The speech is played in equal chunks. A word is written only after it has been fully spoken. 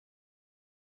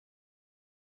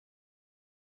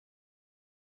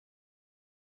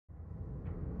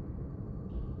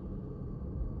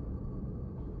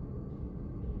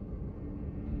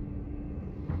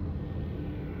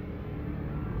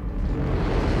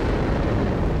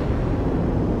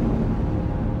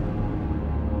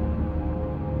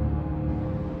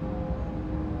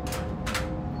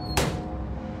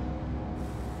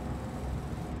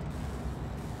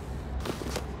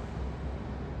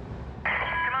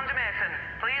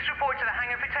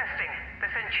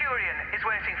Centurion is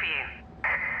waiting for you.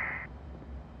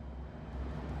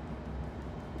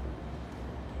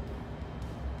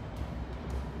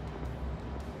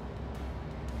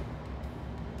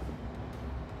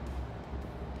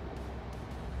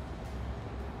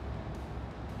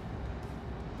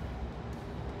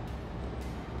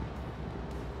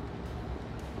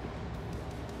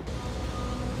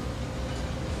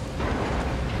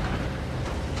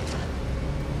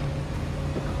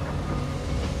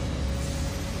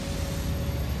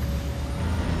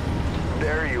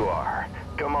 There you are.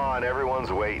 Come on,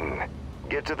 everyone's waiting.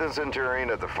 Get to the Centurion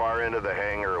at the far end of the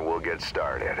hangar and we'll get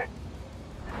started.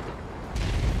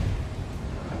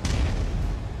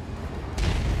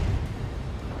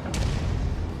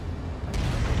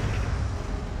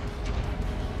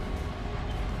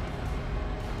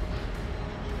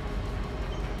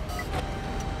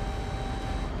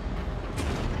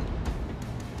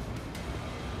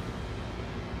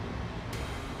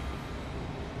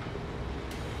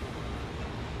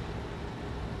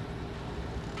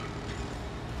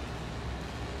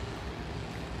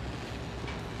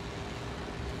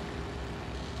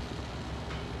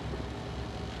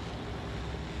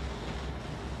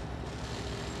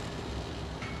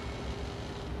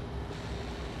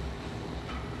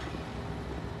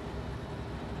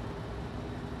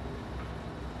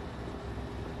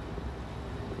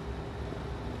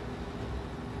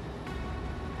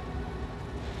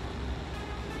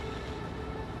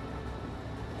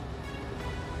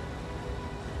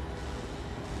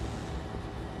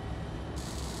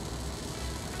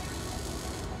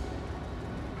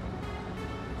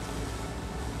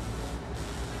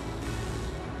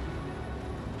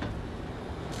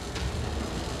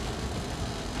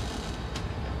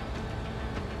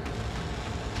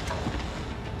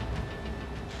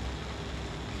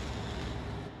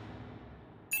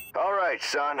 All right,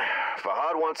 son.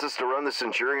 Fahad wants us to run the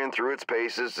Centurion through its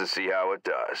paces to see how it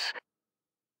does.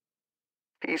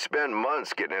 He spent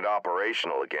months getting it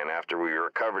operational again after we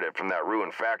recovered it from that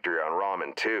ruined factory on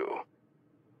Ramen 2.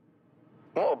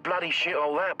 What a bloody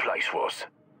shithole that place was.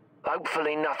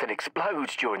 Hopefully nothing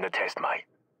explodes during the test, mate.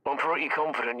 I'm pretty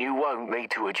confident you won't need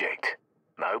to eject.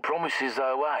 No promises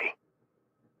though, eh?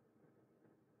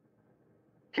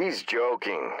 He's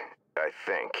joking, I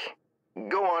think.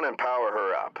 Go on and power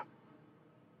her up.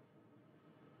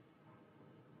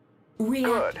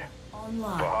 Reactor Good.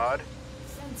 online. Fahad?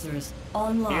 Sensors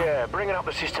online. Yeah, bringing up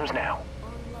the systems now.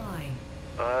 Online.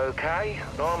 Okay,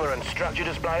 armor and structure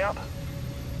display up.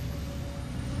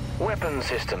 Weapon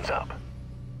systems up.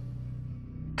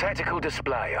 Tactical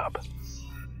display up.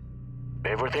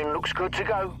 Everything looks good to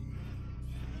go.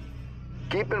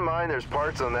 Keep in mind there's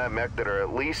parts on that mech that are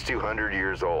at least 200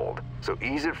 years old, so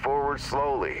ease it forward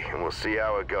slowly and we'll see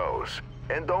how it goes.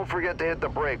 And don't forget to hit the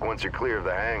brake once you're clear of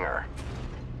the hangar.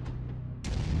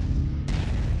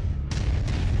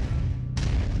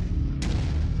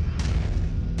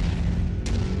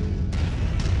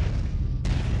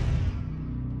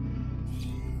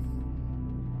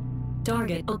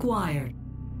 Target acquired.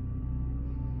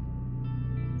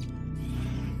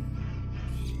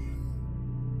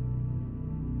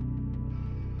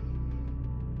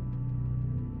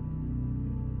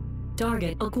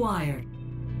 Target acquired.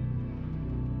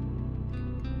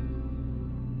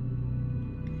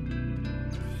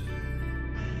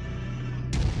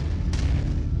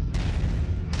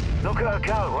 Look at her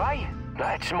go, eh?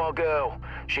 That's my girl.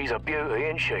 She's a beauty,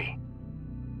 isn't she?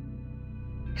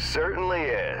 Certainly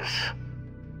is.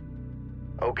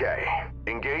 Okay,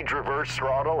 engage reverse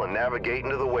throttle and navigate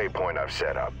into the waypoint I've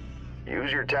set up.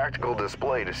 Use your tactical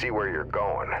display to see where you're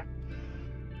going.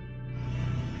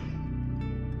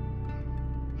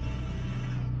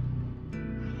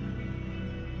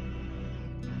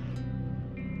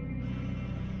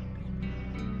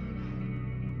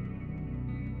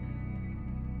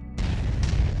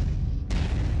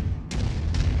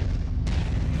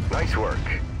 Nice work.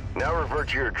 Now revert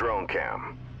to your drone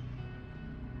cam.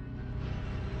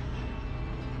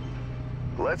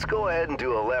 Let's go ahead and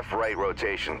do a left-right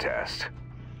rotation test.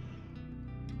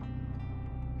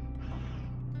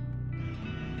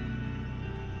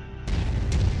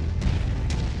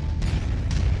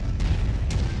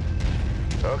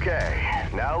 Okay,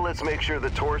 now let's make sure the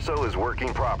torso is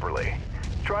working properly.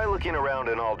 Try looking around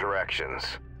in all directions.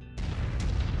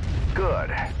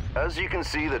 Good. As you can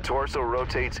see, the torso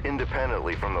rotates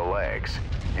independently from the legs.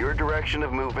 Your direction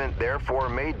of movement, therefore,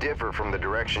 may differ from the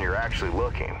direction you're actually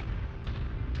looking.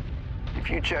 If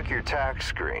you check your tack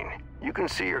screen, you can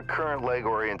see your current leg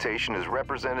orientation is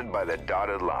represented by the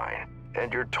dotted line,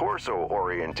 and your torso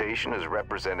orientation is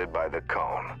represented by the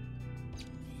cone.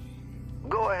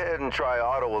 Go ahead and try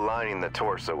auto-aligning the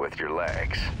torso with your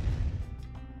legs.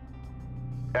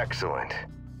 Excellent.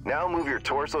 Now move your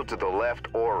torso to the left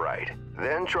or right.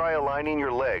 Then try aligning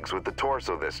your legs with the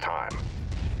torso this time.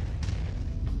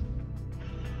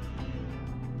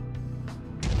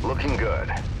 Looking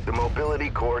good. The mobility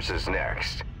course is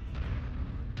next.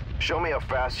 Show me how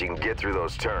fast you can get through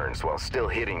those turns while still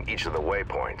hitting each of the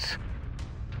waypoints.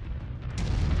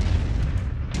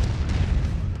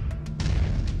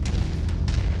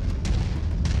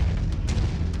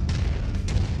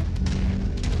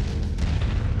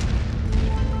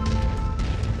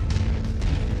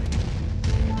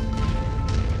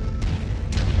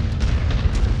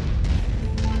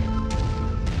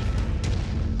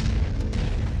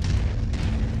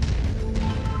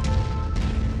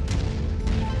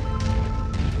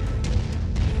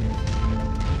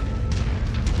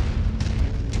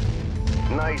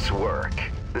 Nice work.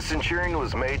 The Centurion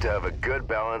was made to have a good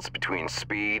balance between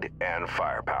speed and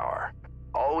firepower.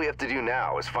 All we have to do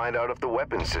now is find out if the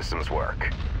weapon systems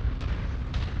work.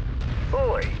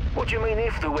 Oi, what do you mean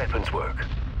if the weapons work?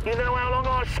 You know how long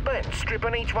I've spent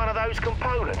stripping each one of those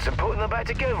components and putting them back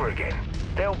together again?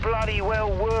 They'll bloody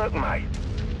well work, mate.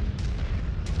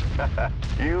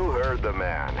 You heard the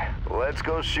man. Let's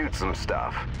go shoot some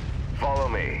stuff. Follow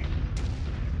me.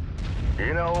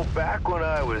 You know, back when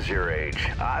I was your age,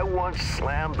 I once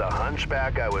slammed the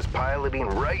hunchback I was piloting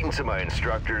right into my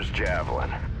instructor's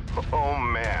javelin. Oh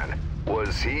man,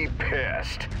 was he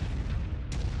pissed.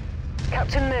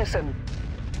 Captain Mason.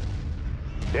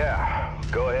 Yeah,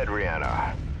 go ahead,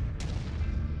 Rihanna.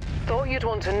 Thought you'd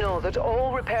want to know that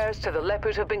all repairs to the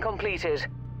Leopard have been completed.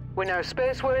 We're now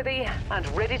spaceworthy and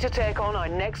ready to take on our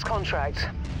next contract.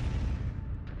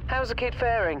 How's the kid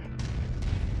faring?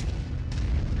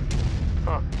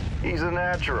 Huh, he's a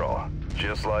natural,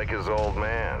 just like his old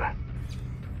man.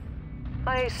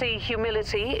 I see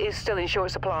humility is still in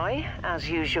short supply, as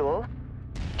usual.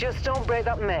 Just don't break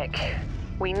that mech.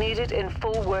 We need it in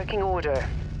full working order.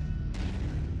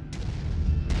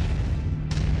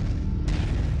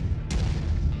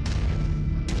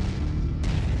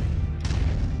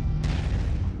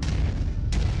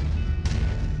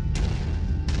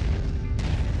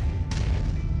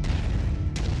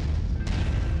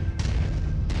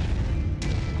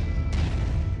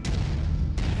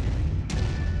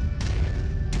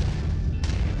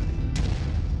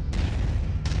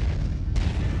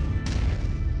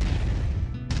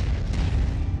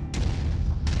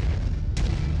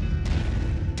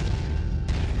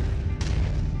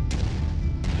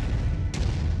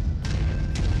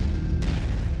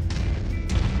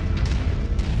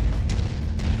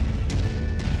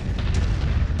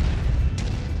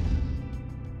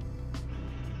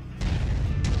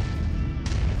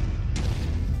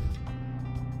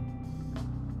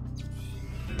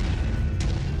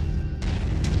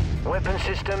 Weapon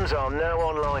systems are now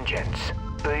online, gents.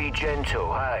 Be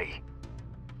gentle, hey?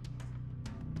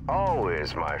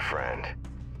 Always, my friend.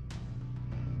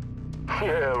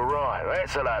 Yeah, right.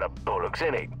 That's a load of bollocks,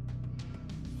 isn't it?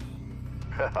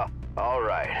 All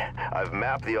right. I've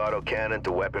mapped the autocannon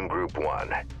to Weapon Group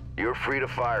 1. You're free to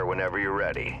fire whenever you're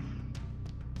ready.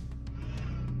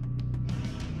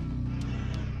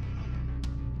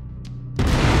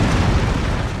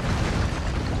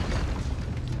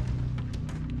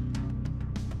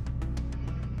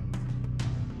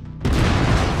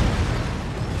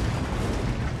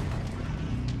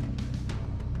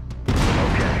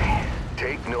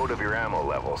 Take note of your ammo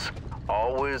levels.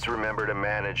 Always remember to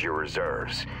manage your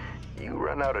reserves. You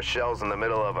run out of shells in the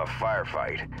middle of a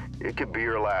firefight, it could be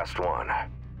your last one.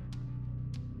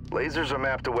 Lasers are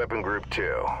mapped to Weapon Group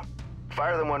 2.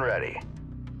 Fire them when ready.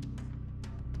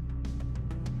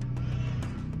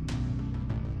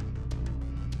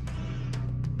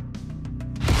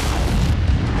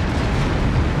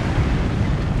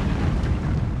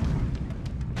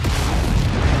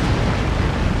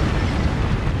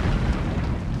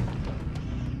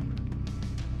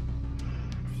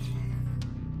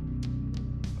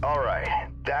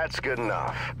 That's good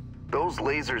enough. Those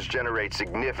lasers generate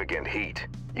significant heat.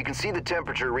 You can see the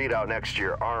temperature readout next to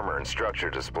your armor and structure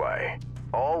display.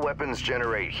 All weapons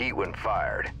generate heat when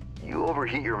fired. You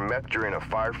overheat your mech during a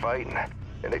firefight,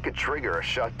 and it could trigger a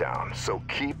shutdown, so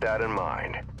keep that in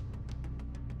mind.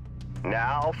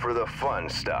 Now for the fun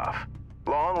stuff.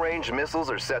 Long-range missiles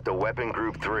are set to Weapon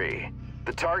Group 3.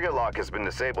 The target lock has been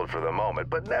disabled for the moment,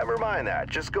 but never mind that.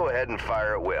 Just go ahead and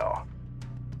fire at will.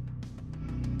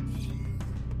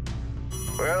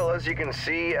 Well, as you can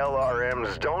see,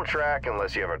 LRMs don't track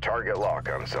unless you have a target lock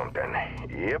on something.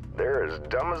 Yep, they're as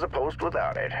dumb as a post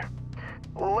without it.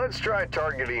 Let's try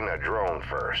targeting a drone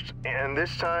first, and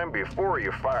this time before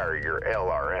you fire your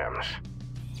LRMs.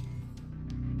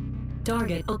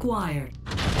 Target acquired.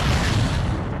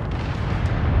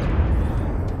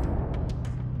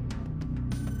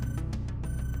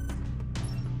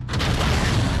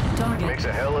 Target. Makes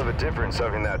a hell of a difference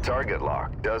having that target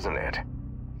lock, doesn't it?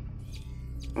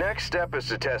 Next step is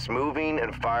to test moving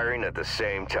and firing at the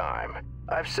same time.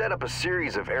 I've set up a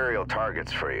series of aerial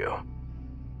targets for you.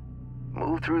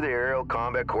 Move through the aerial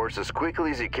combat course as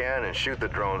quickly as you can and shoot the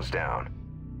drones down.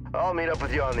 I'll meet up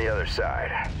with you on the other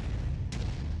side.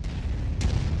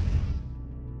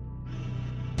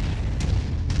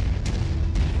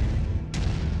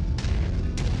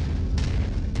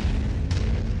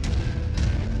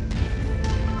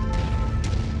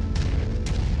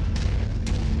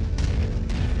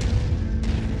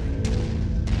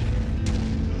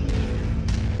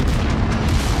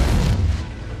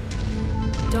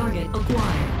 Target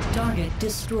acquired. Target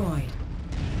destroyed.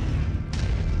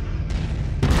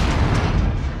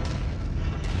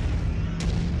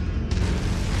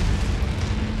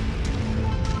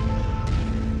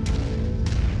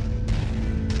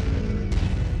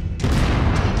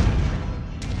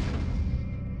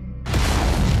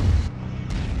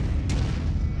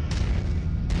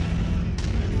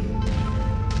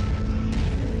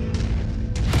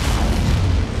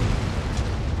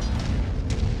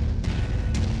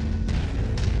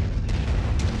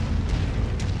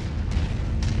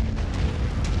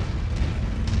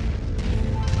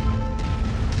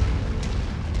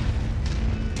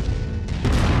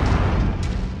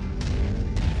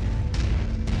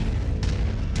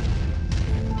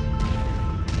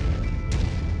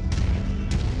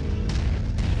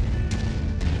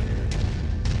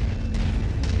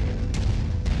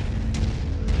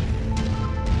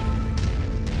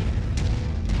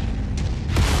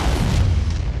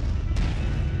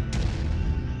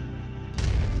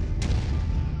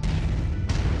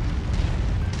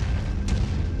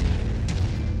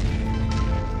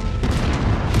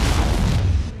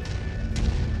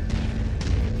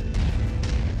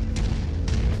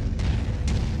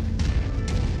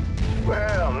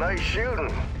 Nice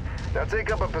shooting. Now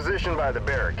take up a position by the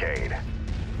barricade.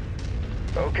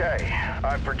 Okay,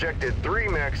 I've projected 3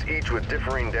 mechs, each with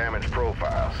differing damage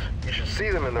profiles. You should see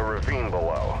them in the ravine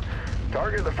below.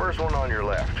 Target the first one on your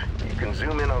left. You can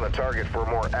zoom in on the target for a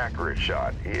more accurate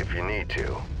shot, if you need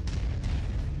to.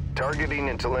 Targeting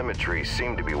and telemetry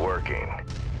seem to be working.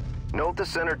 Note the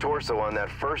center torso on that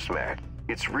first mech.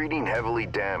 It's reading heavily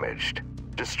damaged.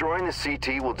 Destroying the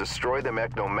CT will destroy the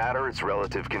mech no matter its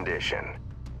relative condition.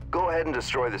 Go ahead and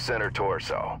destroy the center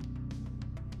torso.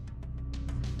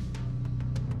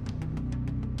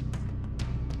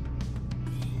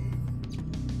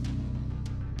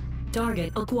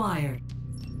 Target acquired.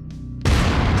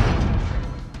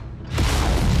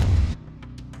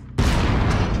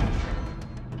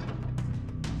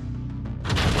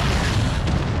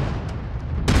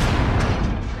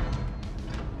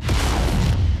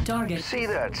 Target. See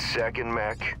that second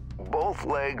mech? Both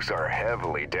legs are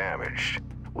heavily damaged.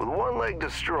 With one leg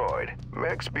destroyed,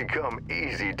 mechs become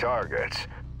easy targets.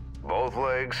 Both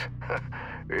legs?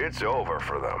 It's over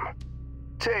for them.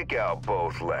 Take out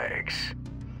both legs.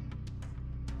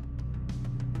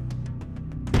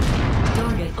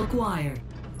 Target acquired.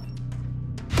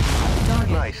 Target.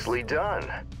 Nicely done.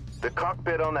 The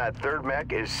cockpit on that third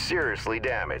mech is seriously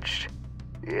damaged.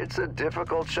 It's a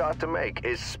difficult shot to make,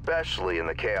 especially in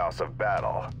the chaos of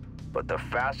battle. But the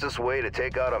fastest way to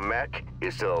take out a mech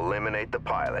is to eliminate the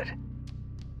pilot.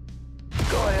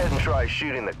 Go ahead and try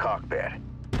shooting the cockpit.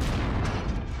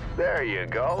 There you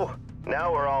go.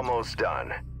 Now we're almost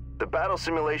done. The battle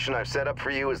simulation I've set up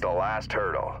for you is the last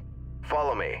hurdle.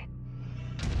 Follow me.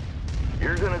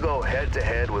 You're gonna go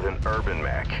head-to-head with an urban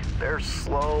mech. They're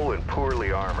slow and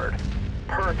poorly armored.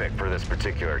 Perfect for this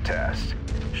particular test.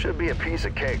 Should be a piece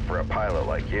of cake for a pilot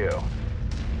like you.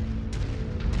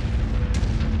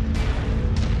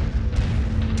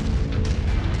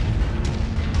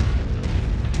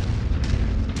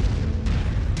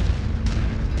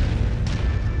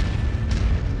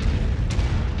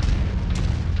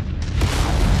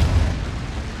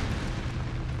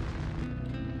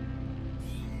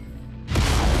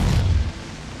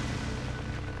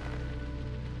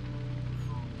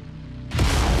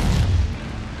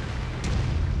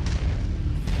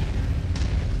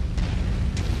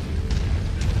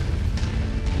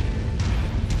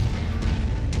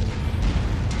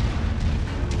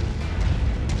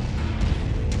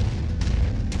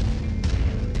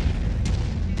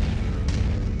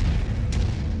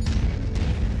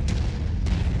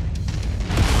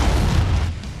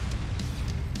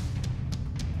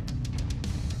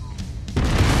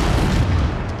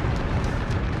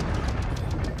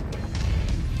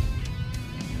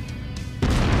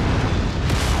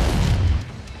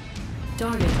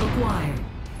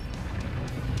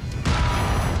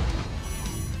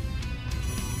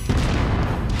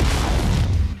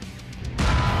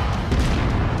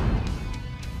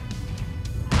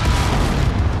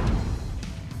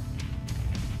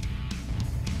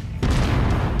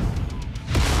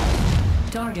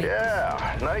 target.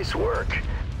 Yeah, nice work.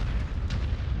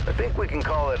 I think we can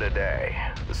call it a day.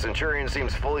 The Centurion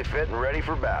seems fully fit and ready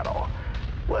for battle.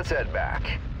 Let's head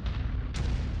back.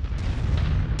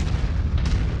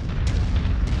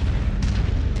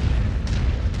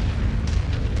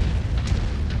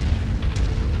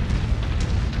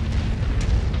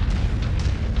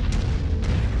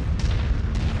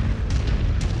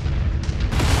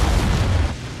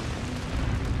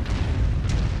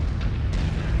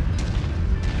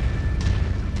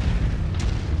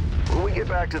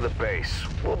 Back to the base.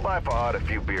 We'll buy Fahad a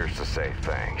few beers to say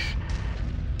thanks.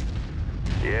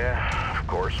 Yeah, of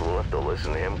course we'll have to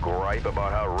listen to him gripe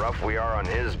about how rough we are on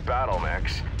his battle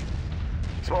mechs.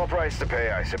 Small price to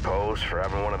pay, I suppose, for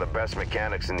having one of the best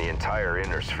mechanics in the entire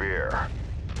Inner Sphere.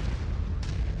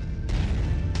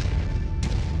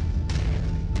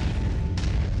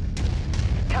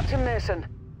 Captain Mason,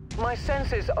 my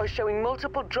sensors are showing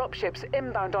multiple dropships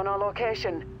inbound on our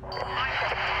location.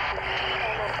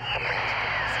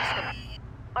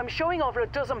 I'm showing over a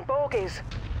dozen bogies.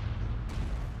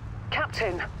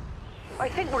 Captain, I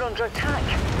think we're under attack.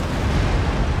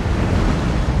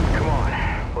 Come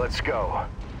on, let's go.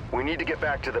 We need to get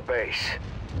back to the base.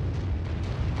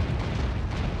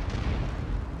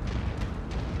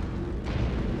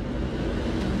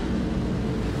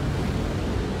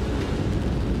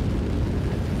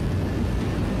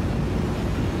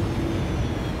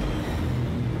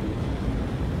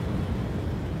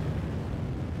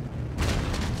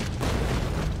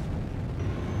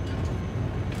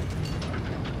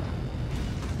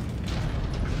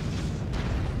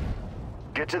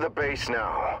 Get to the base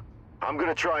now. I'm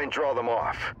gonna try and draw them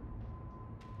off.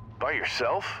 By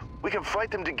yourself? We can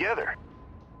fight them together.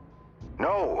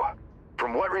 No.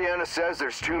 From what Rihanna says,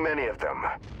 there's too many of them.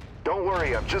 Don't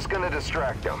worry, I'm just gonna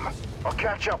distract them. I'll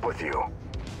catch up with you.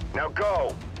 Now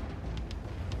go!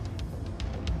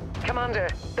 Commander,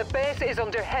 the base is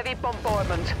under heavy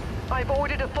bombardment. I've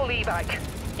ordered a full evac.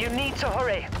 You need to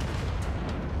hurry.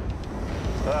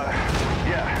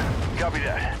 Yeah. Copy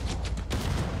that.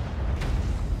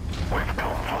 We've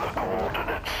come for the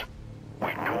coordinates.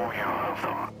 We know you have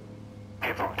them.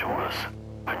 Give them to us,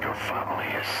 and your family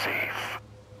is safe.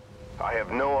 I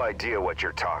have no idea what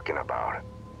you're talking about.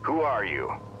 Who are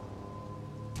you?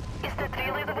 Is that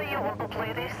really the way you want to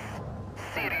play this?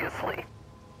 Seriously?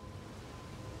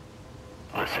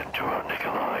 Listen to her,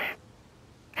 Nikolai.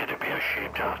 It'd be a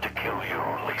shame to have to kill your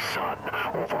only son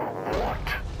over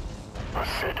what? A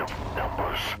set of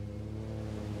numbers.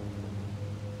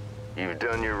 You've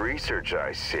done your research,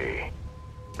 I see.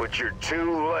 But you're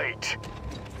too late.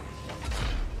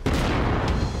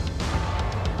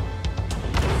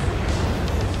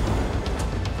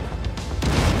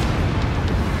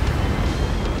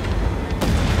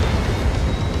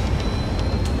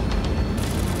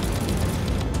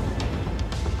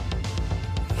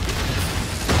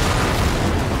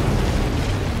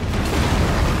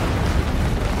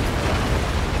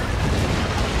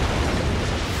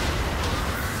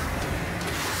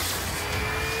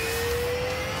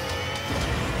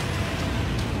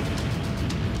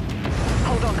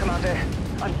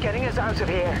 I'm getting us out of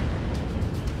here.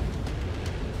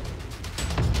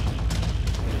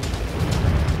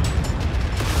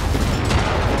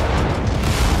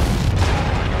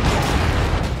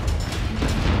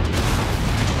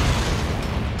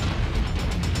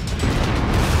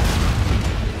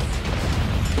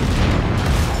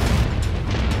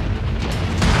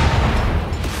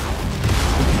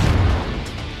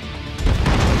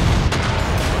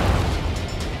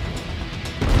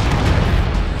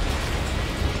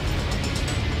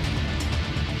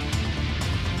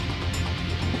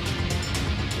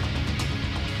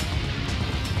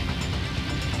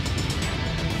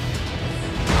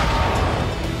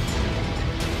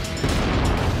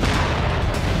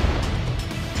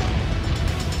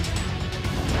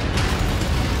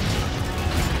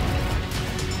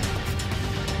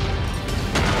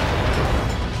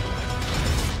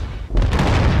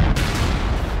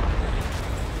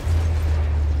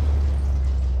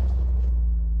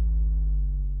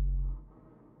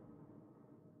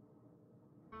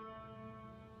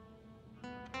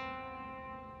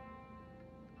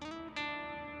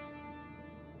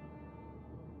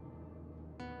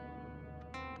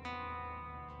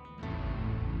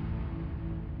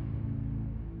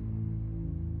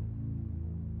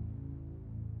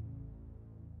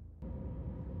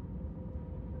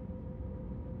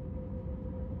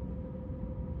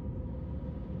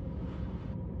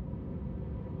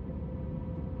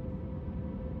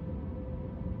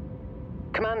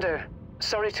 Commander,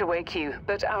 sorry to wake you,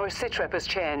 but our sitrep has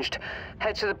changed.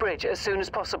 Head to the bridge as soon as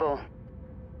possible.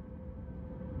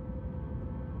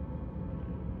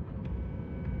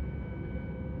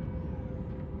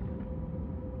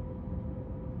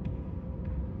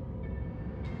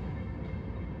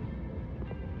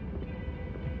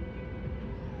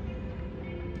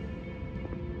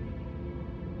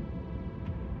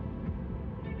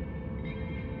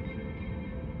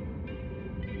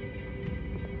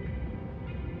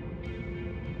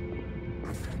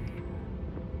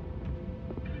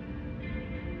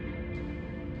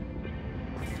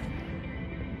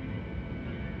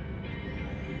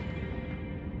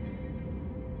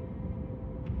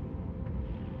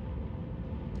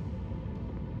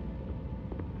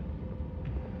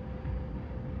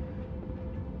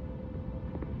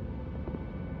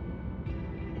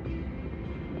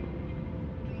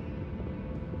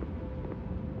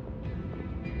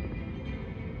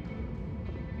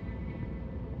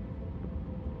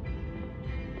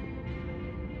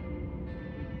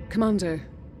 Commander,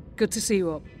 good to see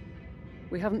you up.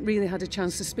 We haven't really had a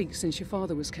chance to speak since your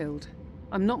father was killed.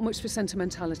 I'm not much for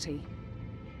sentimentality,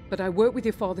 but I worked with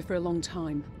your father for a long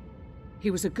time. He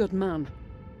was a good man.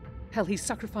 Hell, he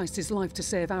sacrificed his life to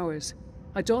save ours.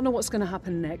 I don't know what's going to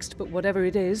happen next, but whatever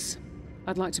it is,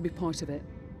 I'd like to be part of it.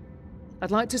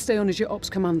 I'd like to stay on as your ops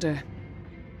commander.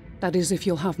 That is, if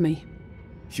you'll have me.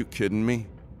 You kidding me?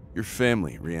 You're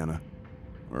family, Rihanna.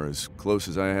 Or as close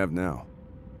as I have now.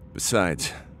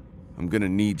 Besides, I'm gonna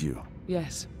need you.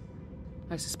 Yes,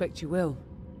 I suspect you will.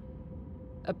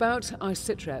 About our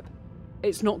sitrep,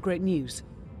 it's not great news.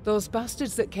 Those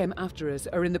bastards that came after us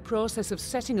are in the process of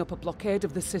setting up a blockade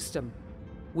of the system,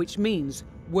 which means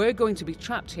we're going to be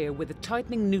trapped here with a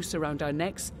tightening noose around our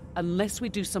necks unless we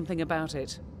do something about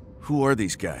it. Who are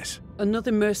these guys?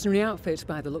 Another mercenary outfit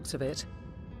by the looks of it.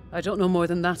 I don't know more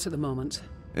than that at the moment.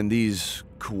 And these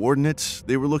coordinates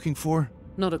they were looking for?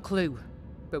 Not a clue,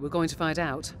 but we're going to find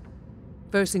out.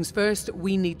 First things first,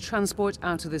 we need transport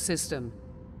out of the system.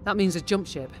 That means a jump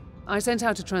ship. I sent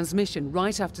out a transmission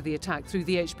right after the attack through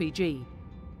the HPG.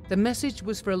 The message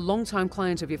was for a long-time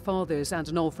client of your father's and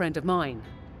an old friend of mine.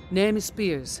 Name is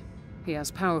Spears. He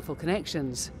has powerful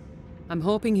connections. I'm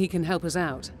hoping he can help us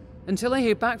out. Until I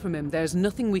hear back from him, there's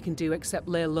nothing we can do except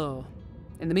lay low.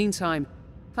 In the meantime,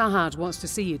 Fahad wants to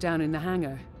see you down in the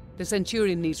hangar. The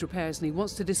Centurion needs repairs and he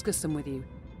wants to discuss them with you.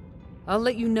 I'll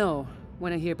let you know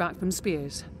when I hear back from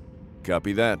Spears.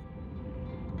 Copy that.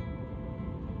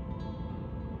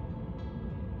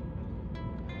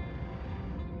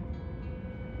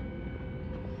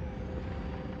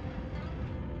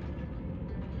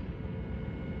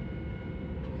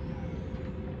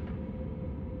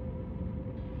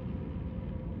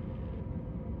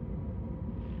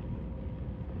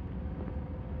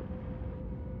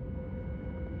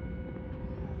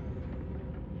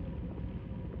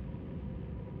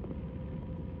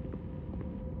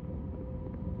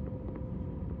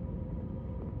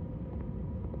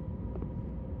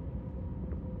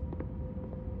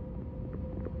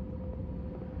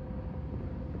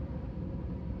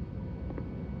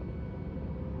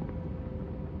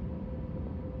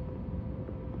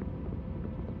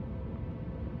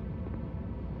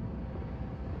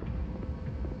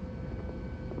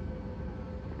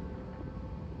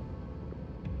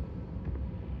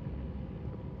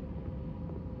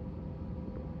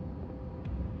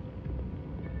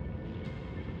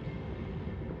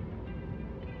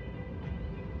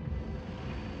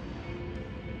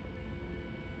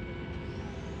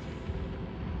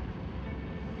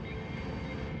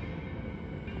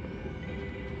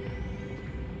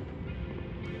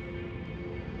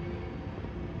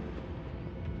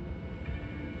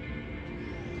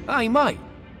 Hey, mate.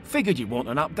 Figured you'd want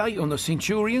an update on the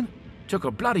Centurion. Took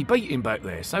a bloody beating back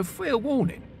there, so fair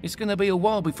warning. It's gonna be a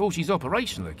while before she's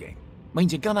operational again.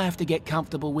 Means you're gonna have to get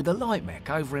comfortable with the light mech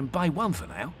over in Bay 1 for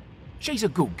now. She's a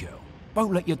good girl.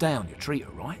 Won't let you down, you treat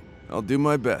her right. I'll do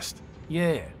my best.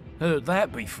 Yeah, heard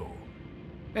that before.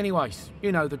 Anyways,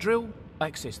 you know the drill.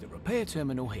 Access the repair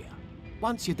terminal here.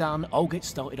 Once you're done, I'll get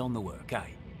started on the work, eh?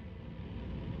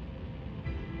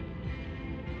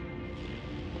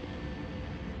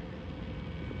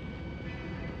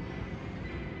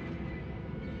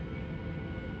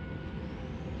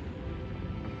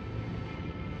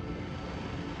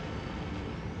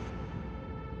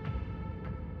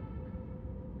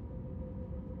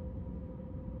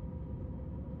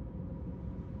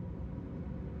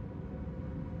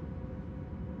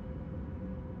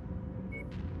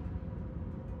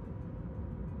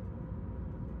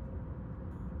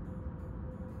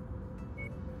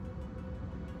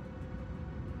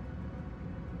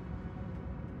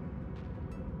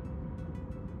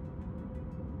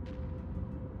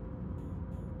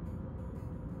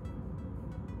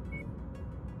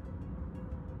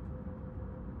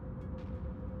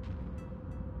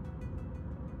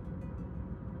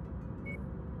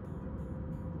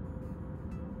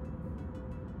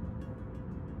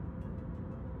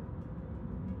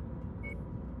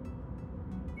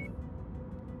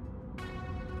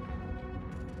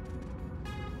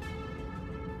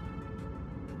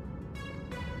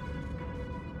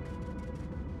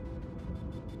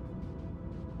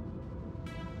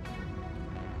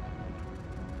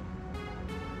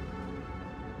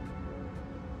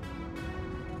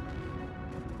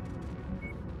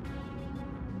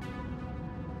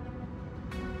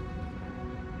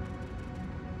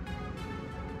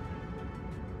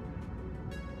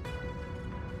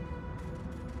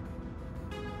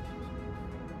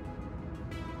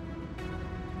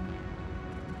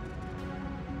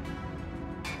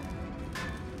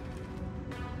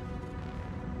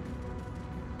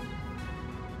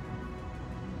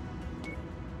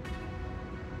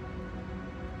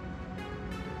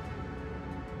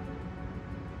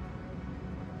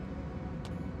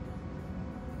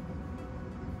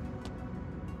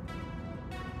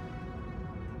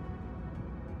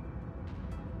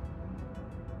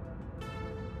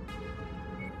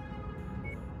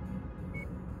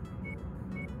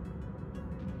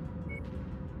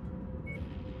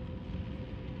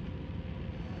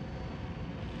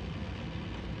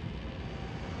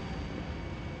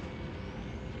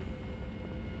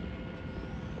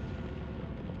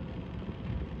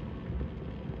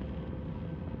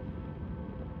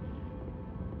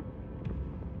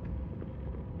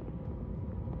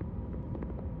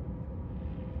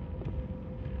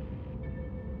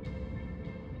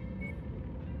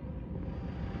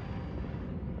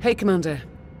 Hey, Commander.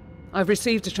 I've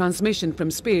received a transmission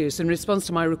from Spears in response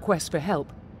to my request for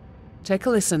help. Take a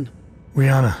listen.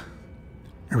 Rihanna,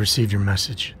 I received your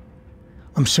message.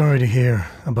 I'm sorry to hear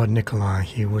about Nikolai.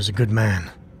 He was a good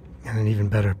man, and an even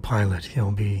better pilot.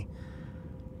 He'll be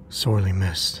sorely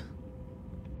missed.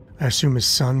 I assume his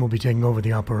son will be taking over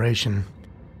the operation.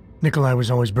 Nikolai was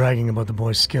always bragging about the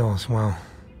boy's skills. Well,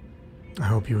 I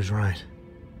hope he was right.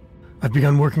 I've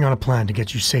begun working on a plan to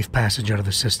get you safe passage out of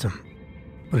the system,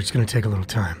 but it's going to take a little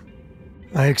time.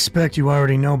 I expect you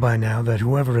already know by now that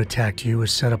whoever attacked you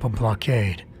has set up a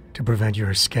blockade to prevent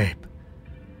your escape.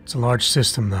 It's a large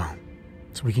system, though,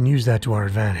 so we can use that to our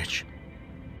advantage.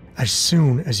 As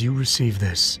soon as you receive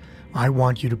this, I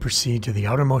want you to proceed to the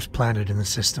outermost planet in the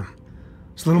system.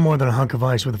 It's little more than a hunk of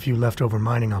ice with a few leftover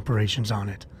mining operations on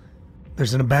it.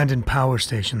 There's an abandoned power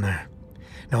station there.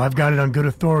 Now, I've got it on good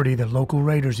authority that local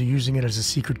raiders are using it as a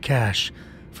secret cache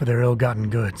for their ill-gotten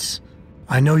goods.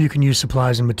 I know you can use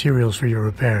supplies and materials for your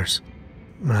repairs,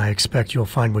 and I expect you'll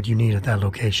find what you need at that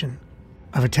location.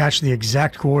 I've attached the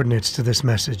exact coordinates to this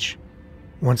message.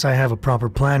 Once I have a proper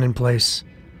plan in place,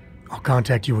 I'll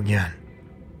contact you again.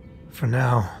 For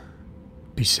now,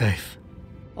 be safe.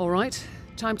 All right,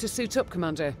 time to suit up,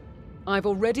 Commander. I've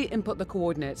already input the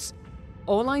coordinates.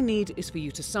 All I need is for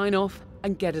you to sign off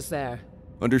and get us there.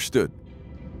 Understood.